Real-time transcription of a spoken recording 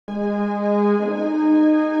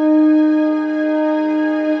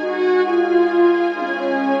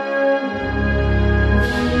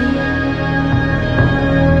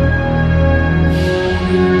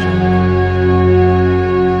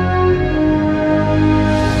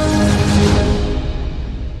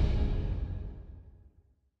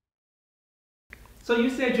So you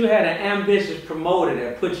said you had an ambitious promoter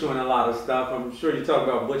that put you in a lot of stuff. I'm sure you talk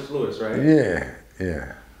about Butch Lewis, right? Yeah,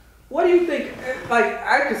 yeah. What do you think, like,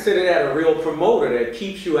 I consider that a real promoter that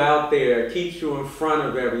keeps you out there, keeps you in front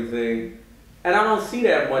of everything. And I don't see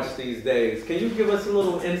that much these days. Can you give us a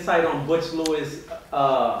little insight on Butch Lewis'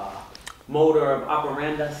 motor of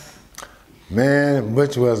operandus? Man,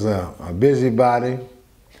 Butch was a busybody,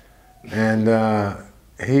 and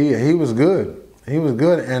he was good. He was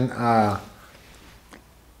good, and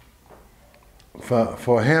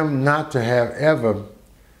for him not to have ever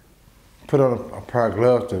put on a pair of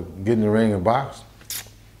gloves to get in the ring and box,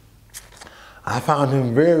 I found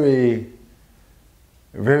him very,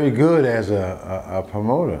 very good as a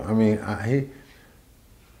promoter. I mean,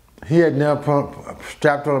 he had never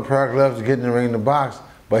strapped on a pair of gloves to get in the ring and box,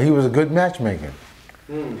 but he was a good matchmaker.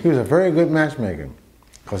 He was a very good matchmaker,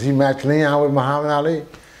 because he matched Leon with Muhammad Ali,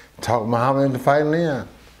 talked Muhammad into fighting Leon,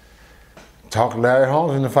 talked Larry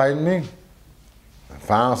Holmes into fighting me.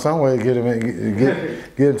 Found some way to get him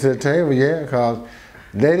to the table, yeah, because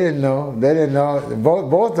they didn't know. They didn't know.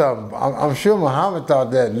 Both of them. I'm sure Muhammad thought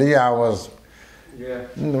that Leon wasn't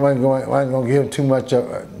going to give him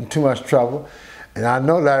too much trouble, and I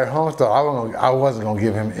know Larry Holmes thought I wasn't going to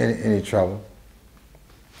give him any trouble.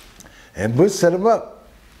 And Butch set him up.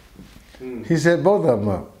 He set both of them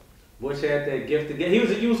up. Butch had that gift again. He was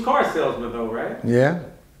a used car salesman, though, right? Yeah.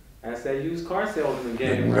 That's that used car salesman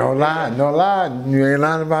game. No lie, no lie. You ain't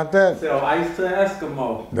lying about that. Sell ice to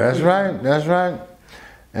Eskimo. That's right, that's right.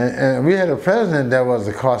 And we had a president that was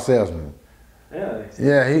a car salesman. Really?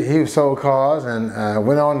 Yeah, he sold cars and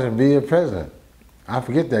went on to be a president. I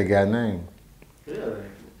forget that guy's name. Really?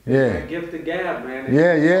 Yeah. That gift of gab, man.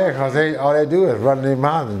 Yeah, because all they do is run their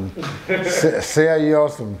mouth and sell you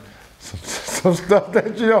on some stuff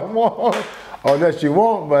that you don't want or that you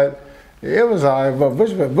want, but it was all right. But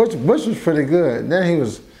Butch was pretty good. And then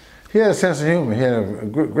he had a sense of humor. He had a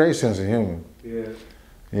great sense of humor. Yeah.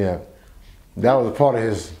 Yeah. That was a part of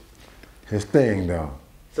his thing, though.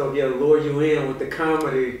 So he'll lure you in with the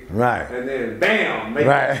comedy. Right. And then, bam, make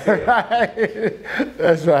right. Right.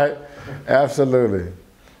 That's right. Absolutely.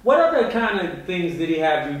 What other kind of things did he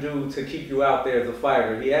have you do to keep you out there as a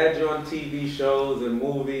fighter? He had you on TV shows and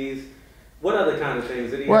movies. What other kind of things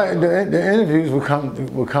did he have? Well, the interviews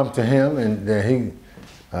would come to him, and then he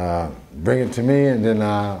bring it to me, and then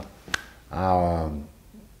I'll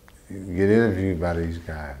get interviewed by these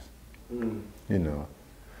guys. You know,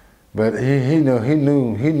 but he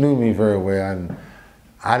knew me very well, and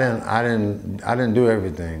I didn't do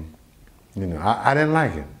everything. You know, I didn't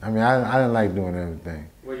like it. I mean, I didn't like doing everything.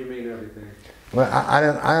 What do you mean everything? Well, I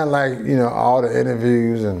didn't like all the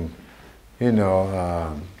interviews and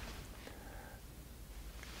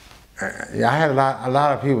yeah, I had a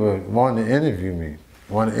lot of people wanting to interview me,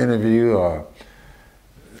 or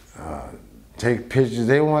take pictures.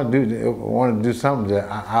 They want to do something that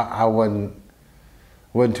I wasn't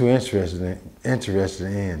too interested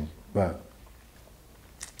in. But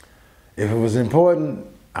if it was important,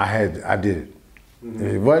 I did it. If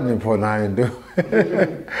it wasn't important, I didn't do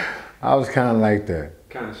it. I was kind of like that.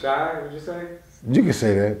 Kind of shy, would you say? You can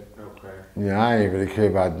say that. Okay. Yeah, I ain't really care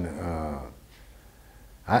about.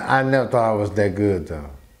 I never thought I was that good,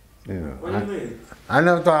 though. You know. What do you mean? I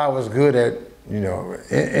never thought I was good at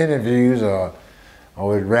interviews or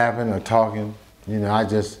with rapping or talking. You know, I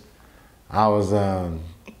just didn't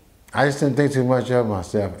think too much of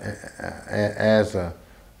myself as a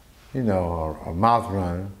mouth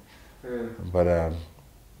runner. Yeah. But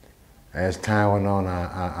as time went on,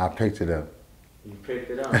 I picked it up. You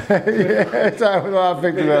picked it up? Yeah, as time went on, I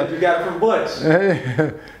picked it up. You got it from Butch?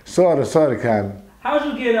 Sort of, kind of. How'd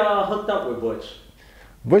you get hooked up with Butch?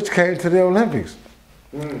 Butch came to the Olympics.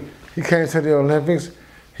 He came to the Olympics.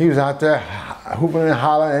 He was out there hooping and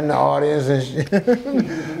hollering in the audience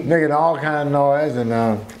and making all kind of noise. And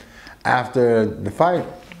after the fight,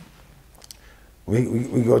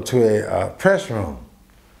 we go to a press room,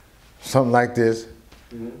 something like this.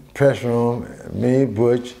 Press room, me,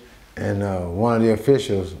 Butch, and one of the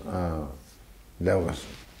officials that was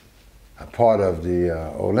a part of the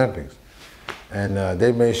Olympics. And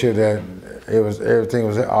they made sure that everything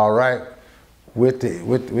was all right with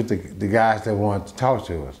the guys that wanted to talk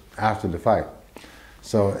to us after the fight.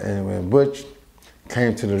 So, and when Butch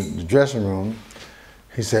came to the dressing room,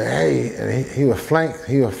 he said, "Hey," and he was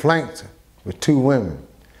flanked with two women.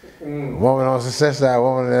 Woman on this side,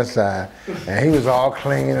 woman on that side. And he was all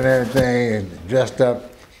clinging and everything and dressed up.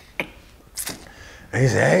 And he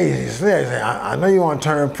said, "Hey," he said, I know you want to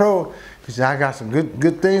turn pro." He said, "I got some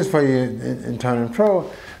good things for you in turning pro."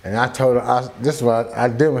 And I told her, this is what I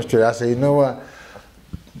demonstrated. I said, "You know what?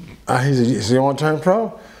 He said, "So you want to turn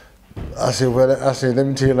pro?" I said, "Well, let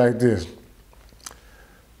me tell you like this,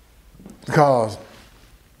 because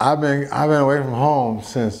I've been away from home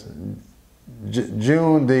since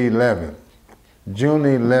June the 11th. June the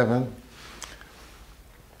 11th.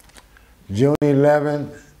 June 11th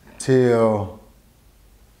till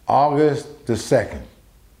August the 2nd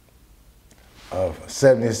of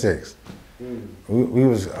 '76. We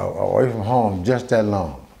was away from home just that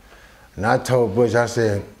long. And I told Butch, I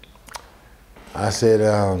said, he said,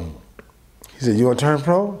 "You want to turn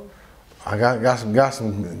pro? I got some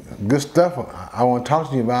good stuff I want to talk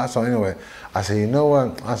to you about." So anyway, I said, "You know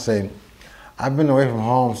what?" I said, "I've been away from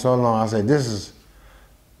home so long." I said, "This is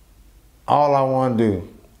all I want to do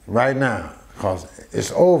right now, because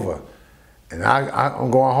it's over. And I'm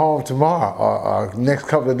going home tomorrow or next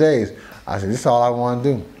couple of days." I said, "This is all I want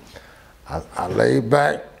to do." I laid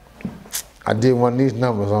back. I did one of these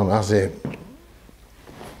numbers on it. I said,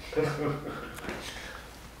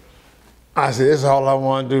 "This is all I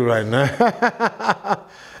want to do right now."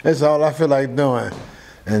 That's all I feel like doing.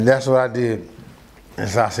 And that's what I did. And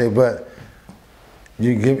so I said, "But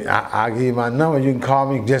you give me, I'll give you my number. You can call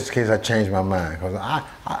me just in case I change my mind." Because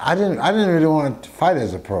I didn't really want to fight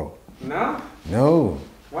as a pro. No? No.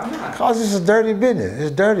 Why not? Because it's a dirty business.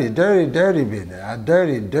 It's dirty business. A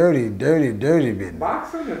dirty business.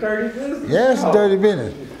 Boxing, a dirty business? Yeah, it's a dirty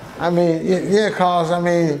business. I mean, yeah, because, I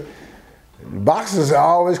mean, boxers are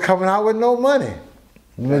always coming out with no money.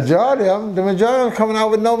 The majority of them coming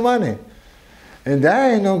out with no money. And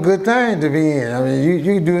that ain't no good thing to be in. I mean,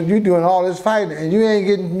 you doing all this fighting and you ain't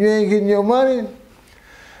getting your money.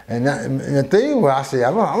 And the thing was, I said,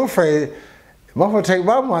 I'm afraid if I'm gonna take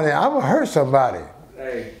my money, I'm gonna hurt somebody.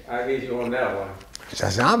 Hey, I get you on that one. So I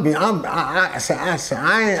said,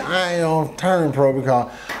 I ain't gonna turn pro because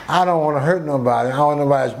I don't want to hurt nobody. I don't want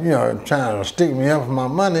nobody, trying to stick me up for my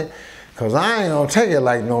money, because I ain't gonna take it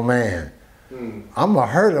like no man. I'm gonna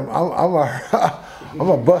hurt him. I'm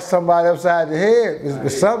gonna bust somebody upside the head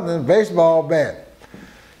with something, baseball bat.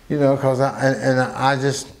 Because I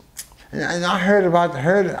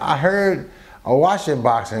heard of watching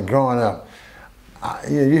boxing growing up.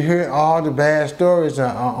 You hear all the bad stories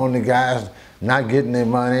on the guys not getting their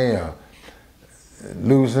money or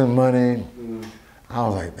losing money. I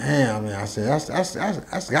was like, damn, I said,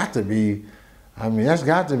 that's got to be, that's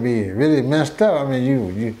got to be really messed up.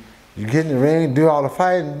 You get in the ring, do all the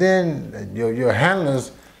fighting, then your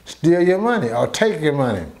handlers steal your money or take your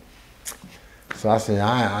money. So I said,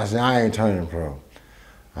 I ain't turning pro.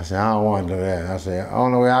 I said, I don't want to do that. I said, the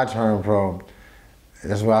only way I turn pro,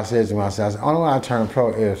 that's what I said to myself. I said, the only way I turn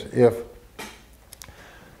pro is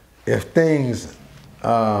if things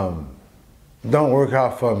don't work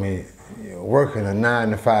out for me working a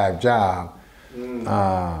 9-to-5 job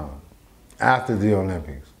after the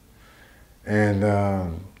Olympics. And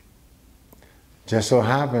just so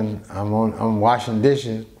happened, I'm washing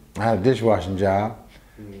dishes. I had a dishwashing job.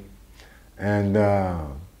 And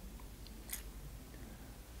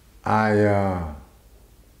I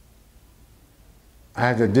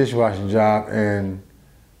had the dishwashing job, and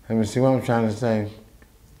let me see what I'm trying to say.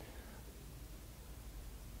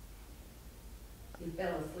 You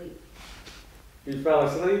fell asleep. You fell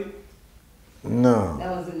asleep? No.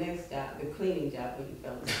 That was the next job, the cleaning job, when you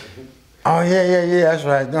fell asleep. Oh yeah, that's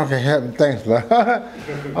right. Okay, help me, thanks, love.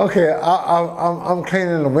 Okay, I'm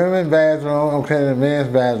cleaning the women's bathroom. I'm cleaning the men's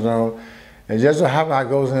bathroom, and just so happens I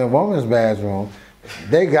goes in the women's bathroom.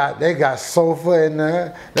 They got sofa in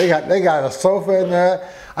there. They got a sofa in there.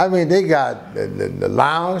 They got the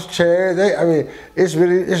lounge chairs. It's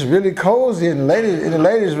really cozy in the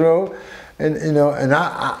ladies' room, and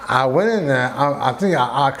I went in there. I think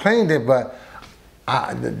I cleaned it, but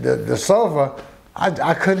the sofa.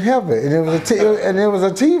 I couldn't help it, and there was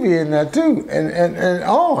a TV in there too, and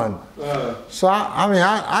on. So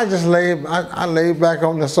I just laid back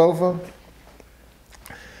on the sofa.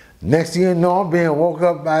 Next thing you know, I'm being woke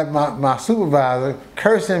up by my supervisor,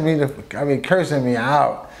 cursing me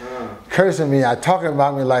out, cursing me out, talking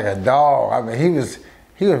about me like a dog. He was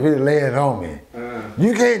really laying on me.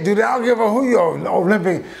 You can't do that. I don't give a who you're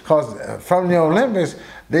Olympic, because from the Olympics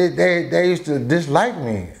they used to dislike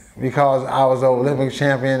me because I was an Olympic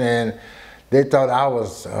champion, and they thought I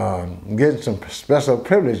was getting some special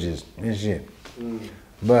privileges and shit.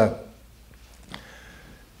 But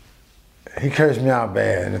he cursed me out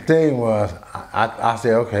bad, and the thing was, I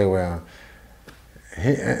said, okay, well,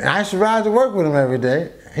 I used to ride to work with him every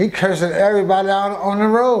day. He cursing everybody out on the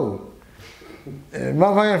road.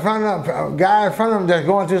 Motherfucker in front of him, guy in front of him that's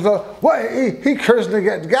going too slow. What? He cursing the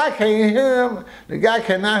guy. The guy can't hear him. The guy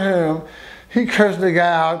cannot hear him. He cursed the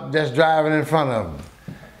guy out that's driving in front of him.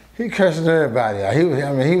 he cursing everybody out. He was,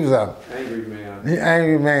 I mean, he was a Angry man.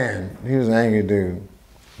 angry man. He was an angry dude.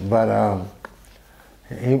 But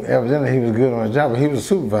evidently he was good on the job, but he was a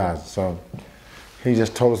supervisor, so he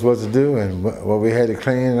just told us what to do and what we had to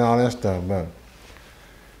clean and all that stuff, but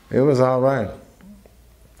it was all right.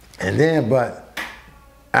 And then, but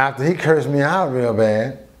after he cursed me out real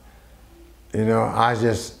bad, you know, I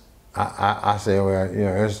said, well, you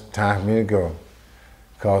know, it's time for me to go.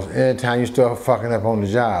 Because anytime you start fucking up on the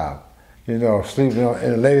job, you know, sleeping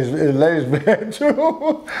in the ladies'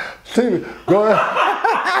 bedroom, sleeping, going.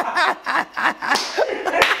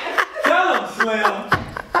 Tell him, Slim.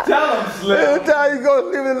 Tell him, Slim. Every time you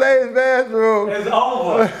go sleep in the ladies' bathroom, It's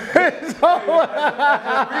over. it's over.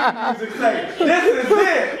 Music say, this is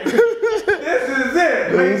it. This is it.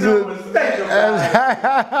 Make no mistake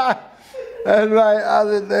about it. That's right. I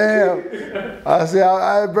said, damn. I said,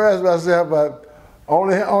 I embarrassed myself, but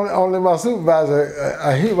only my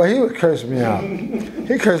supervisor, he would curse me out.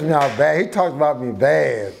 He cursed me out bad. He talked about me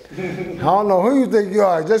bad. I don't know who you think you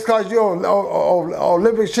are. Just because you're on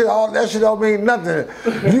Olympic shit, all that shit don't mean nothing.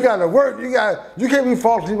 You got to work. You can't be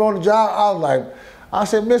falling asleep on the job. I was like, I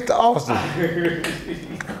said, Mr. Austin.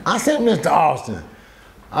 I said, Mr. Austin.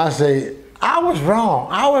 I say, I was wrong.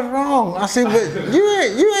 I said, but you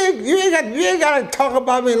ain't got to talk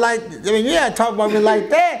about me like. I mean, you got to talk about me like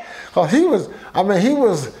that. Cause he was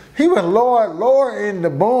lowering the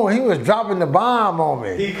boom. He was dropping the bomb on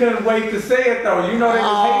me. He couldn't wait to say it though. You know they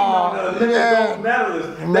was hating on the Olympic gold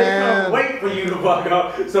medalists. They couldn't wait for you to fuck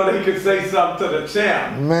up so they could say something to the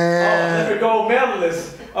champ. Man. Olympic gold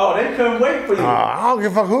medalists. Oh, they couldn't wait for you. I don't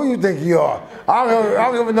give a fuck who you think you are. I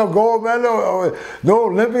don't give a no gold medal or no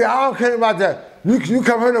Olympic. I don't care about that. You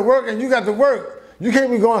come here to work and you got to work. You can't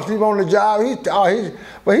be going to sleep on the job.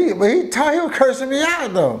 But he was cursing me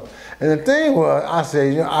out though. And the thing was, I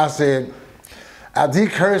said, after he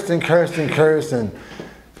cursed and hurt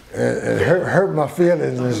my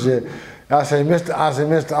feelings and shit, I said, Mr.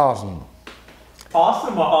 Austin.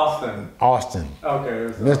 Austin or Austin? Austin.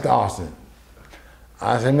 Okay. Mr. Austin.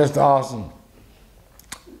 I said, Mr. Austin,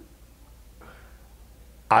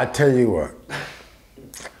 I tell you what.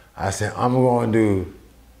 I said, I'm going to do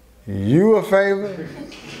you a favor,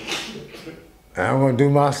 and I'm going to do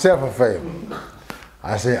myself a favor.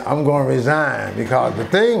 I said, I'm going to resign because the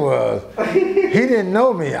thing was, he didn't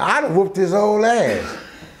know me. I'd have whooped his old ass.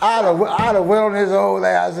 I'd have went on his old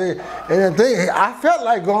ass. I said, and the thing, I felt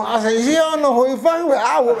like going, I said, he don't know who he fucking with.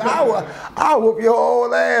 I'll whoop your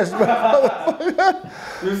old ass.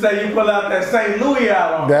 You say you pull out that St. Louis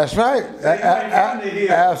out on him. That's right.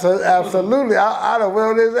 Absolutely. I'd have went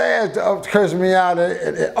on his ass to curse me out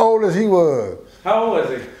as old as he was. How old was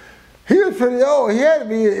he? He was pretty old. He had to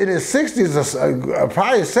be in his 60s or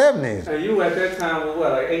probably 70s. And you at that time was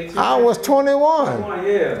what, like 18? I was 21. 21,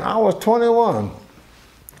 yeah. I was 21.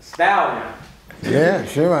 Stallion. Yeah,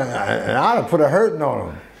 sure. And I'd have put a hurting on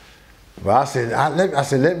him. But I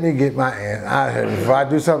said, let me get my ass out of here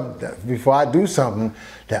before I do something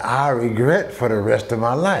that I regret for the rest of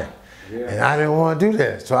my life. Yeah. And I didn't want to do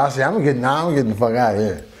that. So I said, I'm getting the fuck out of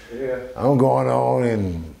here. Yeah. I'm going on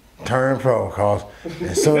and turn pro, cause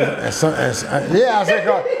I said,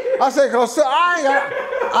 cause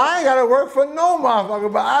I ain't gotta work for no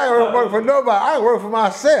motherfucker, but I ain't gotta work for nobody. I work for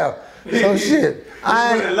myself. So shit.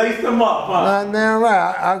 I ain't lace them up, huh? Damn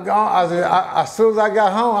right. As soon as I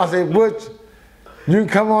got home, I said, Butch, you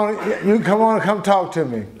come on and come talk to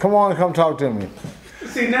me. Come on and come talk to me.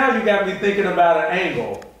 See, now you got me thinking about an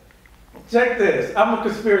angle. Check this. I'm a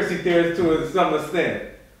conspiracy theorist to some extent.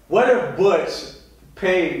 What if Butch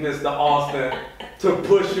paid Mr. Austin to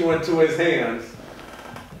push you into his hands?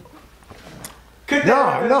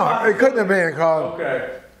 No, it couldn't have been, cause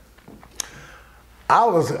okay. I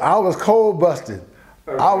was cold busted.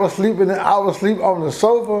 Okay. I was sleep on the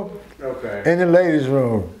sofa in the ladies'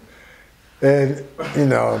 room. And you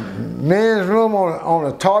know, men's room on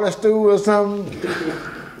a toilet stool or something.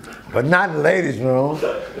 But not in the ladies' room.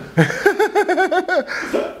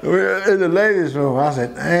 We were in the ladies' room. I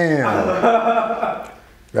said, damn.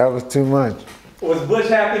 That was too much. Was Butch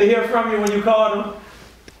happy to hear from you when you called him?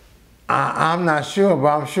 I'm not sure, but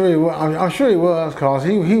I'm sure he was. I'm sure he was, cause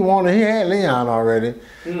he had Leon already.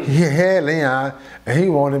 He had Leon, and he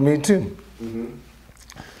wanted me too. And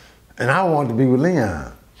I wanted to be with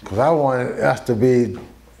Leon, cause I wanted us to be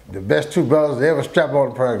the best two brothers to ever strap on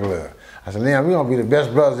the prayer glove. I said, Leon, we're gonna be the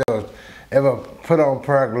best brothers ever put on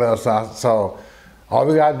prayer gloves. So all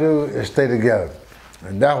we gotta do is stay together,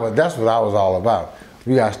 and that's what I was all about.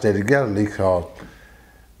 We gotta stay together, because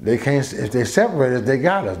they can't. If they separate us, they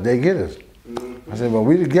got us. They get us. I said, but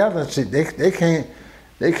we together. See, they can't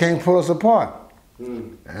pull us apart.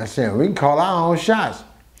 Mm. And I said, we can call our own shots.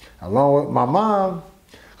 Along with my mom,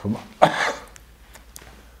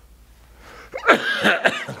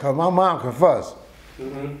 because my mom could fuss.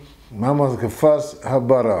 Mm-hmm. My mother could fuss her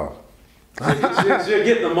butt off. She'll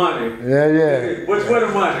get the money. Yeah. Butch for the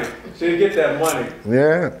money. She'll get that money.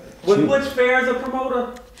 Yeah. Was Butch fair as a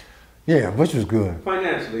promoter? Yeah, Butch was good.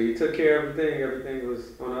 Financially, he took care of everything. Everything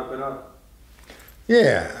was on up and up.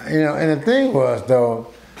 Yeah, and the thing was though,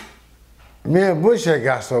 me and Butch had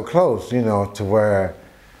got so close, to where,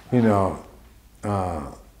 he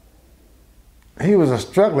was a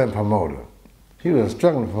struggling promoter.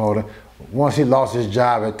 Once he lost his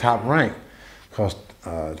job at Top Rank, because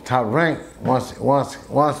Top Rank he was going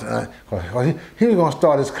to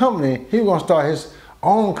start his company. He was going to start his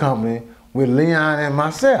own company with Leon and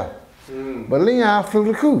myself. But Leon flew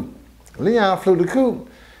the coop.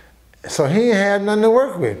 So he ain't had nothing to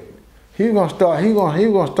work with. He was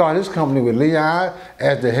gonna start his company with Leon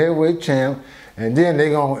as the heavyweight champ, and then they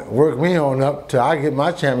gonna work me on up till I get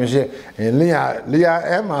my championship, and Leon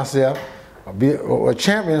and myself be a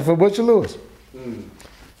champion for Butcher Lewis.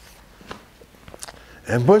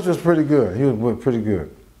 And Butch was pretty good. He was pretty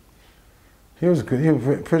good. He was a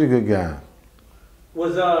pretty good guy.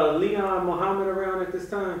 Was Leon Muhammad around at this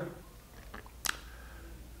time?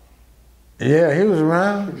 Yeah, he was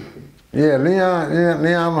around. Yeah,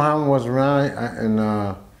 Leon Muhammad was around, and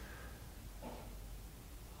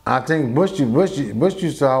I think Butch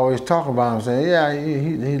used to always talk about him, saying, yeah,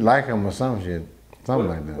 he liked him or some shit, something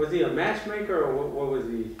like that. Was he a matchmaker or what was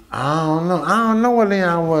he? I don't know what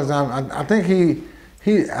Leon was. I think he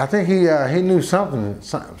knew something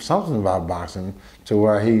about boxing to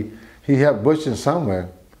where he helped Butch in some way,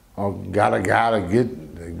 or got a guy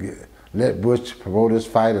to let Butch promote his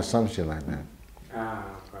fight or some shit like that. Ah,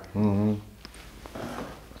 okay. Mm-hmm.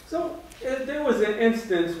 So there was an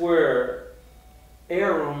instance where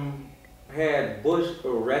Arum had Butch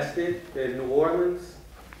arrested in New Orleans.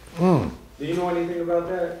 Do you know anything about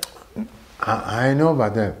that? I ain't know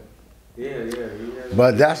about that. Yeah.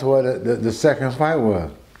 But that's what the second fight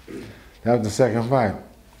was. That was the second fight.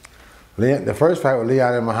 The first fight with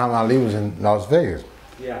Leon and Muhammad Ali was in Las Vegas.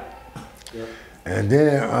 Yeah. Yep. And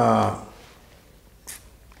then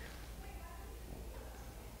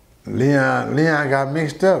Leon got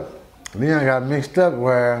mixed up. Leon got mixed up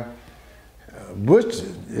where Butch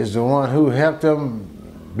is the one who helped him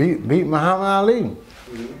beat Muhammad Ali.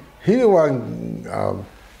 Mm-hmm. He the one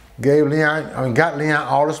got Leon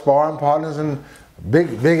all the sparring partners and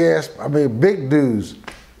big dudes,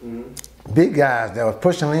 big guys that was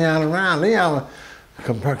pushing Leon around. Leon,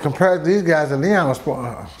 compared to these guys that Leon was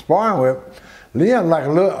sparring with, Leon like a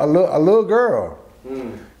little girl.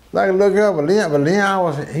 Like a little girl, but Leon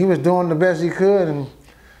was doing the best he could, and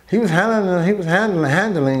he was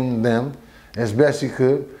handling them as best he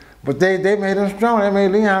could. But they made him strong. They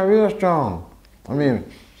made Leon real strong. I mean,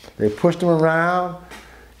 they pushed him around,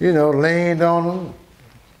 leaned on him.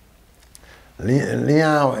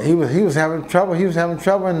 Leon, he was having trouble. He was having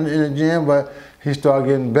trouble in the gym, but he started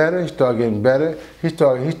getting better. He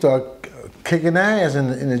started kicking ass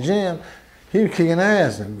in the gym. He was kicking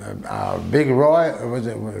ass. Big Roy,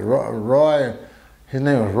 Roy? His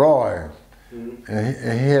name was Roy,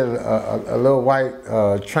 and he had a little white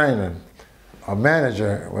trainer, a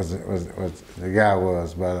manager was the guy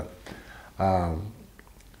was, but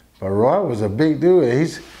Roy was a big dude.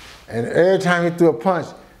 And every time he threw a punch,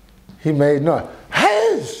 he made noise. Hey!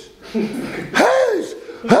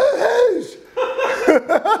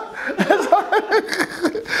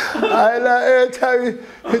 Every time he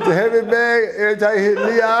hit the heavy bag, every time he hit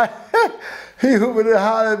Leon, he hooping and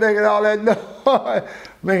hollering,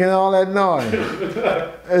 making all that noise.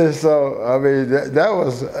 And so, I mean, that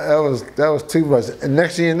was too much. And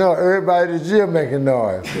next thing you know, everybody in the gym making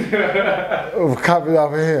noise. Copied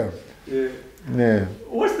off of him. Yeah.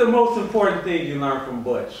 What's the most important thing you learned from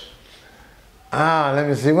Butch? Let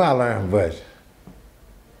me see what I learned from Butch.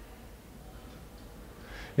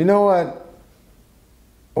 You know what?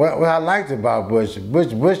 What I liked about Butch,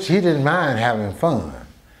 he didn't mind having fun.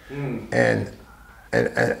 And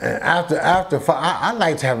after fun, I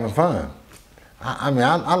liked having fun.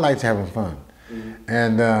 I liked having fun.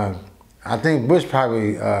 And I think Butch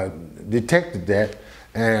probably detected that.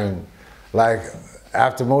 And like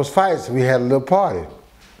after most fights, we had a little party,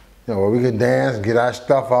 where we could dance and get our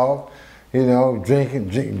stuff off, drinking,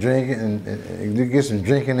 and get some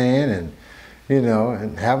drinking in, and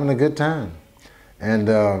and having a good time. And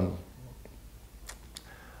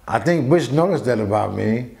I think Butch noticed that about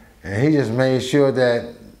me, and he just made sure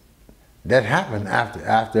that happened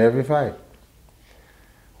after every fight,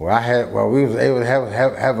 where we was able to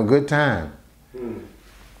have a good time.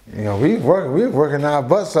 You know, we were working our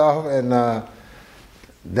butts off, and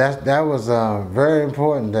that was very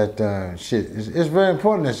important. That shit, it's very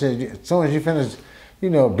important that shit. As soon as you finish, you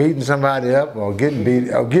know, beating somebody up or getting beat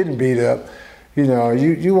up, you know,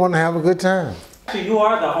 you want to have a good time. You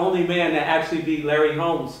are the only man that actually beat Larry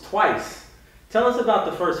Holmes twice. Tell us about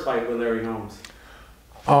the first fight with Larry Holmes.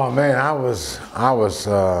 Oh man, I was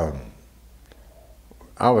ready.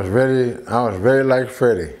 I was ready like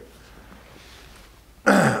Freddie.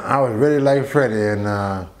 I was ready like Freddie, and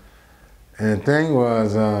the thing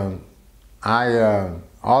was,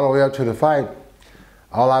 all the way up to the fight,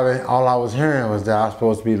 all I was hearing was that I was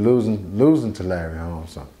supposed to be losing to Larry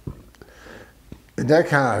Holmes. So that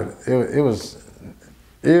kind of it was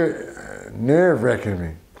nerve-wracking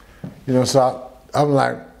me, you know. So I'm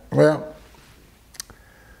like, well.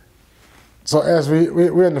 So as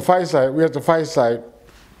we're in the fight site, we're at the fight site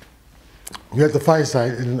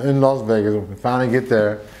in Las Vegas. We finally get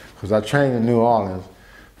there, because I trained in New Orleans.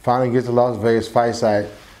 Finally get to Las Vegas fight site,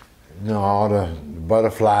 you know, all the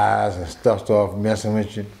butterflies and stuff start messing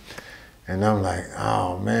with you. And I'm like,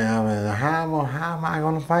 oh man, how am I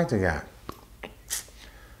gonna fight the guy?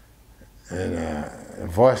 And a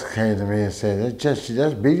voice came to me and said,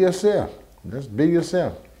 just be yourself. Just be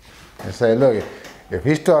yourself. And say, look, if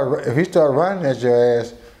he start running at your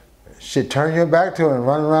ass, shit, turn your back to him and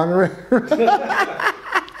run around the ring.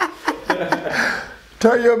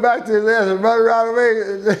 Turn your back to his ass and run around the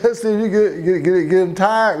ring. Let's see if you get him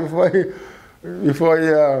tired before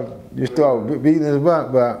you start beating his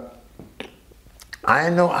butt. But I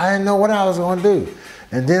didn't know what I was gonna do.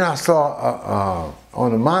 And then I saw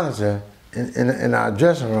on the monitor in our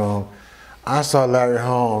dressing room, I saw Larry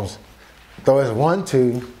Holmes throw his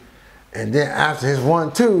 1-2. And then after his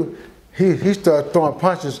 1-2, he started throwing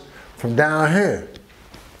punches from down here.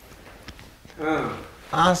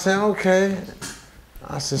 I said, okay.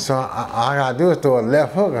 I said, so all I gotta do is throw a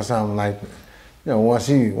left hook or something like that. You know, once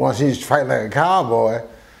he's fighting like a cowboy,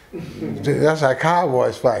 that's how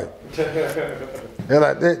cowboys fight. They're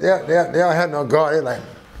like, they don't have no guard. They're like,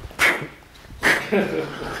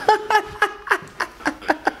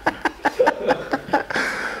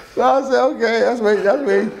 so I said, okay, that's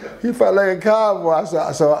me. He felt like a cowboy.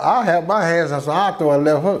 So I have my hands up, so I'll throw a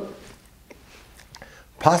left hook.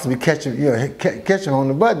 Possibly catch him, you know, catch him on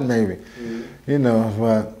the button maybe. Mm-hmm. You know,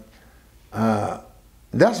 but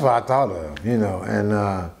that's what I thought of, you know. And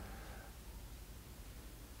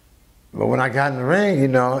but when I got in the ring, you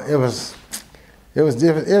know, it was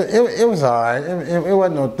different. It was all right. It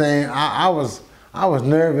wasn't no thing. I was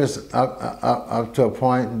nervous up to a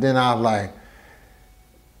point. And then I was like,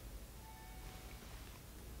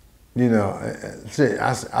 you know,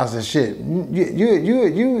 I said, shit,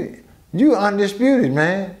 you undisputed,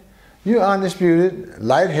 man. You undisputed,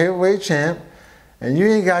 light heavyweight champ, and you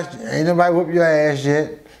ain't nobody whoop your ass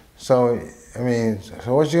yet. So, I mean,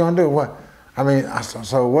 so what you gonna do? What? I mean,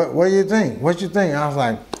 so what do you think? What you think? I was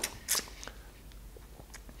like,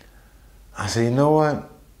 I said, you know what?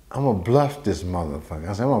 I'm gonna bluff this motherfucker.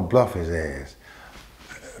 I said, I'm gonna bluff his ass.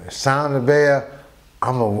 Sound the bell.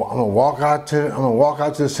 I'm gonna walk out to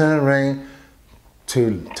the center ring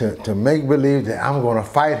to make believe that I'm gonna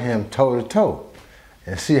fight him toe to toe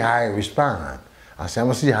and see how he respond. I said, I'm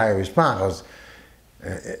gonna see how he respond, because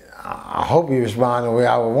I hope he respond the way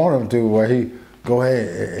I would want him to, where he go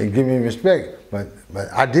ahead and give me respect. But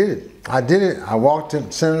I did it. I walked to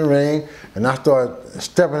the center of the ring and I started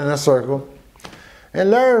stepping in a circle. And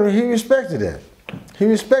Larry, he respected that. He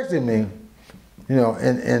respected me, you know,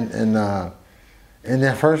 in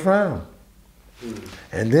that first round.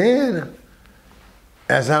 And then,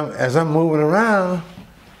 as I'm moving around,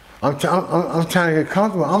 I'm trying to get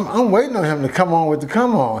comfortable. I'm waiting on him to come on with the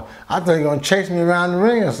come on. I thought he was gonna chase me around the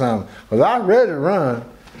ring or something, because I ready to run.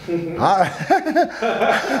 I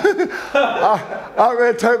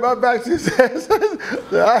ready to turn my back to his ass.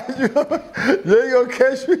 You ain't gonna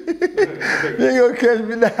catch me. You ain't gonna catch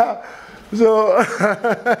me now. So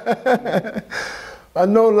I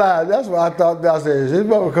no lie. That's what I thought. I said, this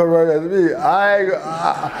mother come right after me.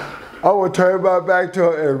 I would turn my back to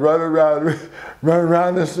her and run around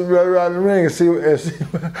the ring and see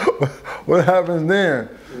what happens then.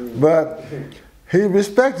 But he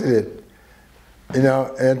respected it. You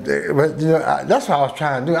know, but you know, that's what I was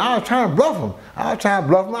trying to do. I was trying to bluff him. I was trying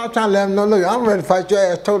to let him know, look, I'm ready to fight your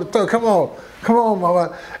ass toe to toe. Come on,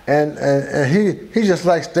 mama. And he just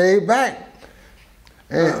like stayed back.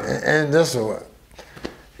 And that's what.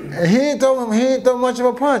 And he ain't throw much of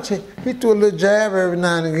a punch. He threw a little jab every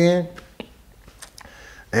now and again.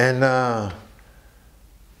 And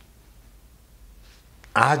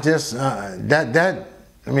I just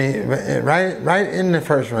mean, right in the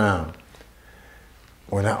first round.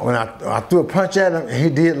 When I threw a punch at him, he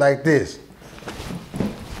did like this.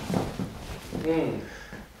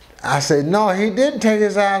 I said, no, he didn't take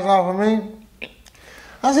his eyes off of me.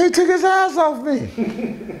 I said, he took his eyes off me.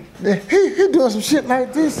 he doing some shit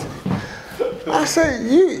like this. I said,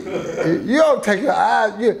 you don't take your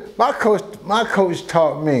eyes. My coach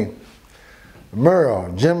taught me,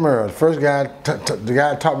 Jim Merle, the first guy, the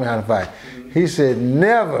guy that taught me how to fight. He said,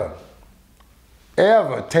 never,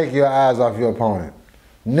 ever take your eyes off your opponent.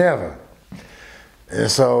 Never.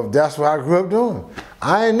 And so that's what I grew up doing.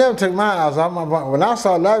 I ain't never took my eyes off my opponent. When I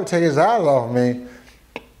saw Larry take his eyes off me,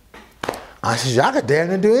 I said, I could damn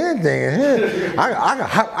near do anything in here.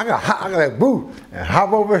 I could like boo and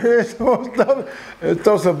hop over here and throw stuff and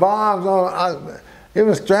throw some bombs on. It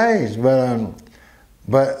was strange,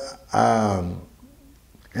 but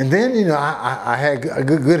and then you know I had a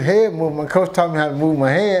good head movement. My coach taught me how to move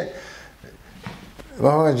my head.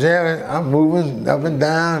 While I'm jamming, I'm moving up and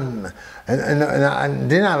down, and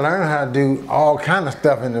then I learned how to do all kind of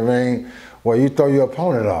stuff in the ring where you throw your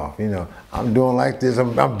opponent off. You know, I'm doing like this.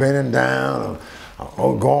 I'm bending down.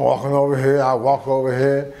 I'm walking over here. I walk over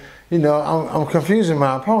here. You know, I'm confusing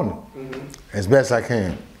my opponent as best I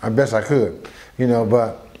can, as best I could. You know,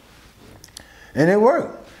 and it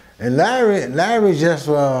worked. And Larry just,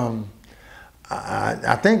 I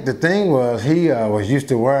think the thing was he was used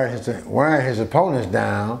to wearing his opponents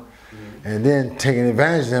down, and then taking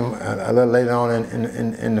advantage of them a little later on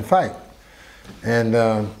in the fight.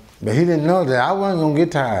 And but he didn't know that I wasn't gonna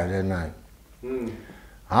get tired that night.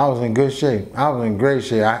 I was in good shape. I was in great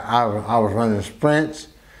shape. I was running sprints,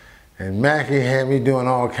 and Mackie had me doing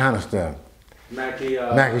all kind of stuff. Mackie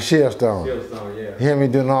Shieldstone. Shieldstone, yeah. He had me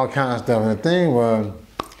doing all kind of stuff. And the thing was,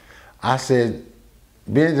 I said,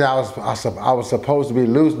 being that I was supposed to be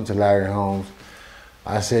losing to Larry Holmes,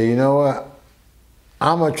 I said, you know what?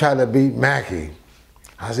 I'm gonna try to beat Mackie.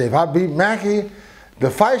 I said, if I beat Mackie,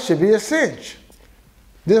 the fight should be a cinch.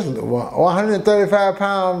 This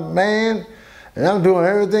 135-pound man, and I'm doing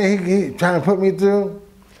everything he trying to put me through.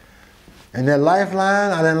 And that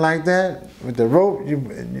lifeline, I didn't like that. With the rope, he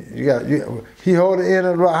hold the end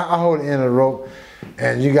of the rope, I hold the end of the rope,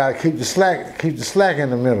 and you gotta keep the slack in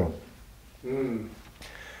the middle.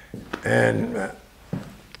 And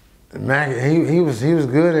Mackie, he was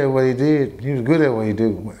good at what he did. He was good at what he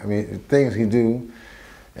do. I mean, things he do,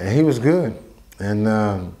 and he was good. And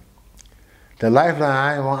the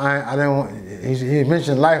lifeline, I didn't want. He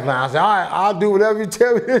mentioned lifeline. I said, all right, I'll do whatever you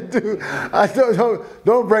tell me to do. I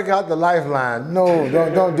don't break out the lifeline. No,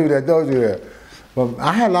 don't do that. Don't do that. But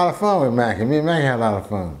I had a lot of fun with Mackie. Me and Mackie had a lot of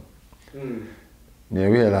fun. Yeah,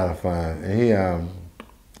 we had a lot of fun. And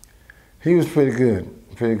he was pretty good,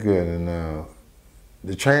 and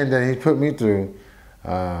the training that he put me through,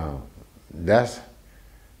 that's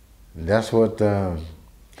what I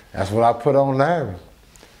put on Larry,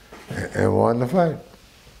 and won the fight.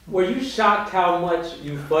 Were you shocked how much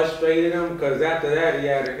you frustrated him? Because after that, he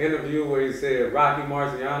had an interview where he said Rocky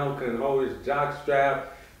Marciano couldn't hold his jock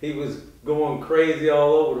strap. He was going crazy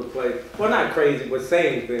all over the place. Well, not crazy, but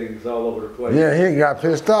saying things all over the place. Yeah, he got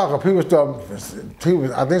pissed off because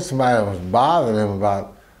I think somebody was bothering him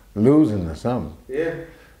about losing or something. Yeah.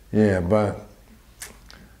 Yeah, but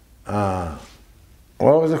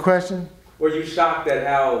what was the question? Were you shocked at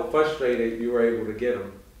how frustrated you were able to get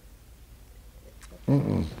him?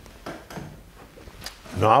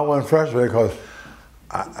 No, I wasn't frustrated because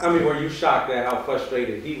I mean, were you shocked at how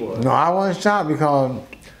frustrated he was? No, I wasn't shocked because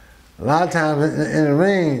a lot of times in the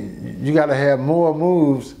ring, you got to have more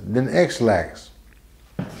moves than X-Lax.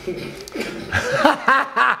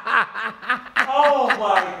 Oh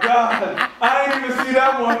my God! I didn't even see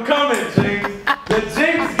that one coming, Jinx. The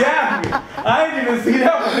Jinx got me. I didn't even see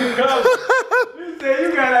that one coming. You said you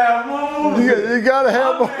gotta have more moves. You gotta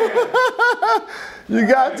have more. You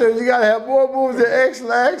gotta have more moves than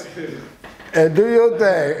X-Lax and do your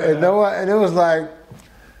thing. And you know what? And it was like,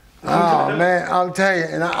 oh man, I'm telling you.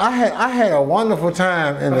 And I had a wonderful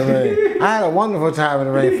time in the ring. I had a wonderful time in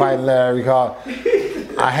the ring fighting Larry because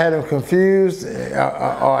I had him confused,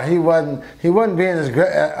 or he wasn't being as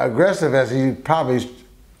aggressive as he probably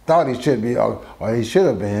thought he should be, or he should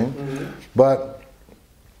have been. But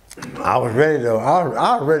I was ready to.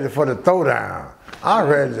 I was ready for the throwdown. I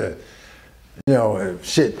was ready to, you know,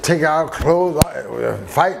 shit, take out clothes,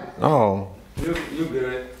 fight. No. You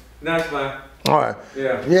good? That's fine. All right.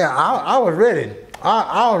 Yeah. Yeah, I was ready.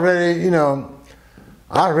 I was ready. You know,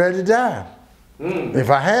 I was ready to die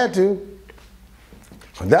if I had to.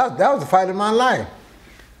 That was the fight of my life.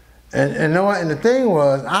 And you know what? And the thing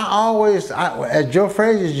was, I always at Joe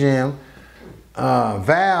Frazier's gym,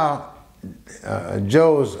 Val,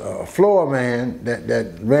 Joe's floor man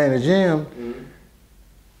that ran the gym,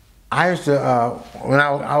 I used to, when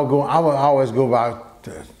I would always go about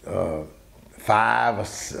 5 or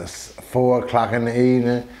 4 o'clock in the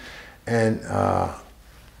evening, and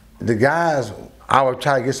the guys, I would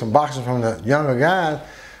try to get some boxing from the younger guys.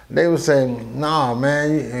 They would say, "Nah,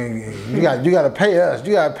 man, you got to pay us.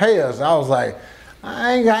 You got to pay us." I was like,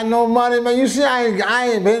 "I ain't got no money, man. You see, I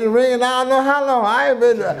ain't been in the ring. I don't know how long. I ain't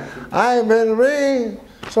been in the ring.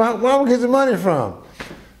 So where I'm gonna get the money from?"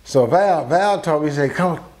 So Val told me, he said,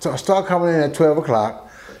 start coming in at 12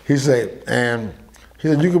 o'clock. He said,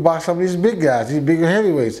 you can box some of these big guys, these bigger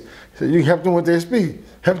heavyweights. He said, you help them with their speed.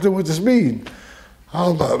 Help them with the speed.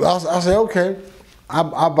 I said, okay. I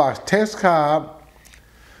boxed Tex Cobb,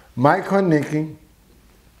 Mike Kornicki,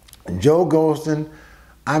 Joe Golston.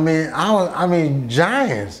 I mean,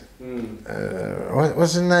 giants.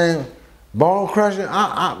 What's his name? Bone Crusher.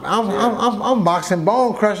 I'm boxing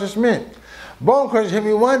Bone Crusher Smith. Bone Crusher hit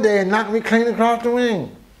me one day and knocked me clean across the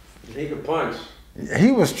ring. He could punch.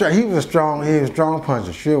 He was a strong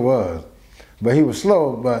puncher, sure was. But he was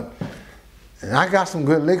slow, and I got some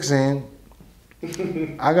good licks in.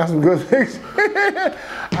 I got some good licks. But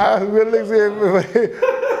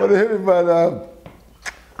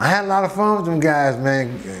I had a lot of fun with them guys,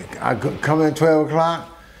 man. I could come in 12 o'clock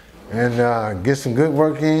and get some good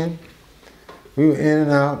work in. We were in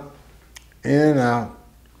and out, in and out.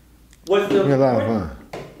 Was the, a lot of fun.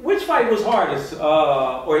 Which fight was hardest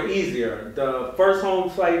or easier, the first home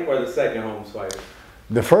fight or the second home fight?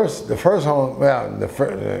 The first home,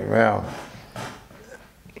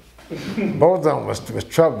 both of them was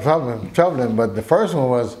troubling, but the first one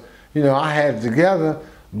was, I had it together,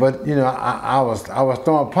 but I was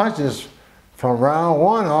throwing punches from round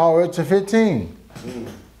 1 all the way to 15.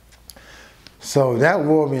 So that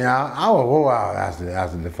wore me out. I was wore out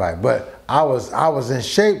after the fight, but I was in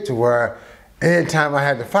shape to where anytime I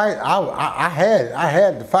had to fight, I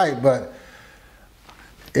had to fight, but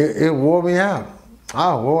it wore me out.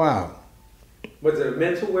 I wore out. Was it a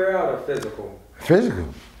mental wear out or physical? Physical,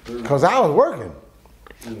 because I was working.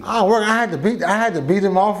 I had to beat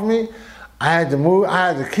him off of me. I had to move.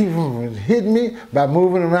 I had to keep him from hitting me by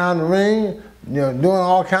moving around the ring, doing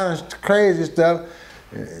all kinds of crazy stuff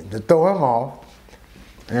to throw him off.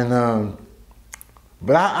 And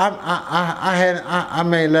but I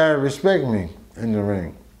made Larry respect me in the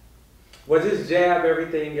ring. Was his jab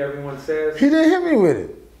everything everyone says? He didn't hit me with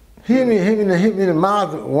it. He hit me in the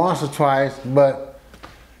mouth once or twice, but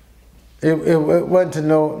it wasn't to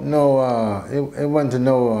no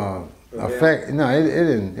effect. No, it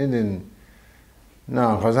didn't.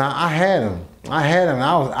 No, because I had him.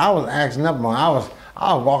 I was acting up on. I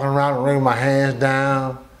was walking around the ring with my hands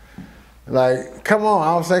down, like, come on.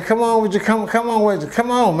 I was saying, come on, would you come on with you?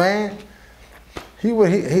 Come on, man. He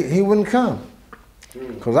wouldn't come,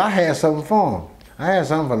 because I had something for him. I had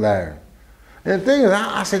something for Larry. And the thing is,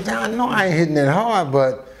 I said, I know I ain't hitting that hard,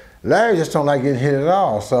 but Larry just don't like getting hit at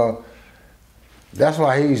all. So that's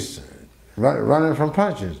why he's running from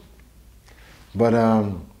punches. But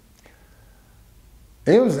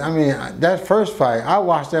it was, that first fight, I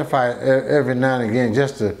watched that fight every now and again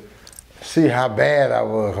just to see how bad I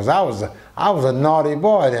was, because I was a naughty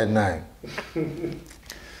boy that night.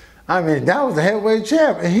 That was the heavyweight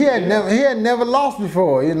champ, and he had never lost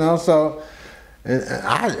before, so.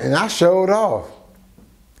 And I showed off.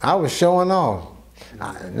 I was showing off.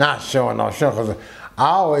 Not showing off, because I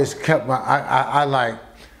always kept I like,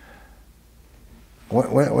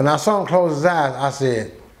 when I saw him close his eyes, I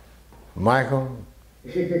said, Michael,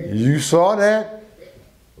 you saw that,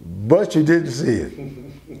 but you didn't see it.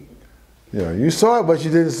 You saw it, but you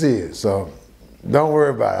didn't see it. So don't worry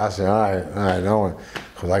about it. I said, all right, don't worry,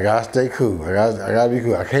 because I gotta stay cool. I gotta be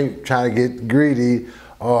cool. I can't try to get greedy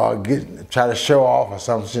or try to show off or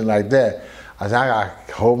something like that. I said, I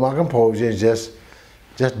gotta hold my composure and just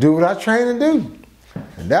do what I train to do.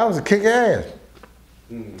 And that was a kick ass.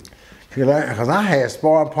 Because I had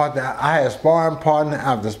sparring partner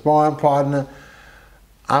after sparring partner.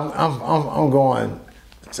 I'm going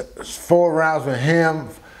 4 rounds with him,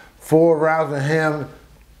 4 rounds with him,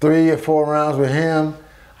 3 or 4 rounds with him.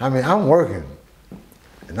 I'm working.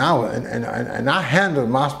 And I handled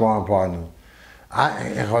my sparring partner.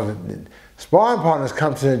 Because sparring partners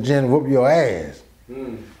come to the gym and whoop your ass.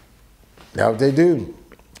 That's what they do.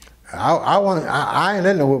 I ain't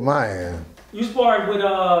letting them whoop my ass. You sparred with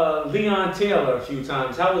Leon Taylor a few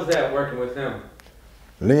times. How was that working with him?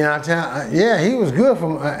 Leon Taylor, yeah, he was good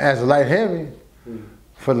as a light heavy.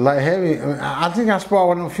 For the light heavy, I think I sparred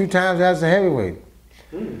with him a few times as a heavyweight.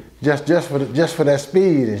 Just for that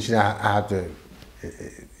speed and shit. I have to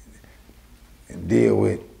deal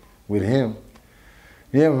with him.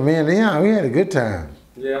 Yeah, but me and Leon, we had a good time.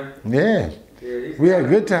 Yeah. Yeah. We had a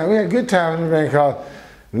good time. We had a good time in the ring because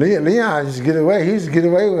Leon used to get away. He used to get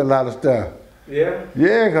away with a lot of stuff. Yeah.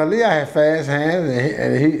 Yeah, because Leon had fast hands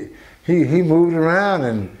and he moved around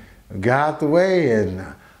and got out the way, and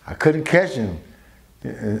I couldn't catch him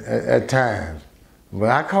at times. But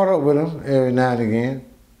I caught up with him every now and again.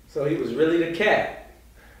 So he was really the cat.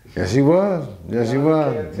 Yes, he was. Yes, he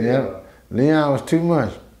was. Yeah. Leon was too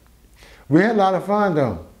much. We had a lot of fun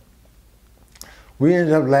though. We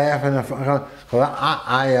ended up laughing.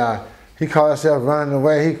 Cause he caught himself running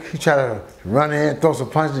away. He tried to run in, throw some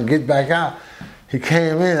punches, and get back out. He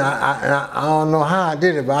came in. I don't know how I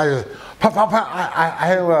did it, but I just pop, pop, pop. I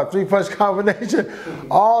hit him with a 3-punch combination,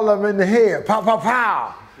 all of them in the head. Pow, pow,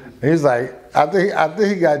 pow. He's like, I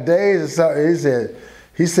think he got dazed or something.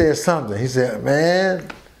 He said something. He said, "Man,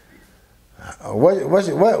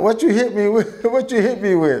 what you hit me with? What you hit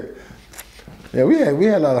me with?" Yeah, we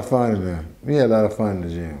had a lot of fun in there. We had a lot of fun in the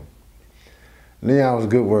gym. Leon was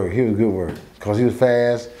good work. He was good work because he was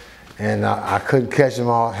fast, and I couldn't catch him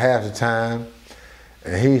all half the time.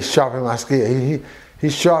 And he sharpened my skill. He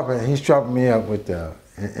sharpened me up with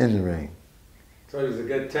in the ring. So he was a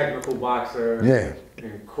good technical boxer. Yeah.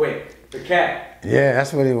 And quick. The cat. Yeah,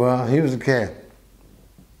 that's what he was. He was a cat.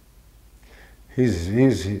 He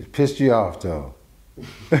pissed you off though.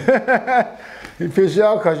 He pissed you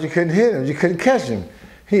off because you couldn't hit him. You couldn't catch him.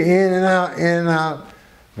 He in and out, in and out.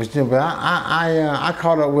 But I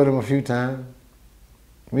caught up with him a few times.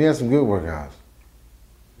 We had some good workouts.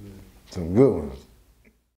 Some good ones.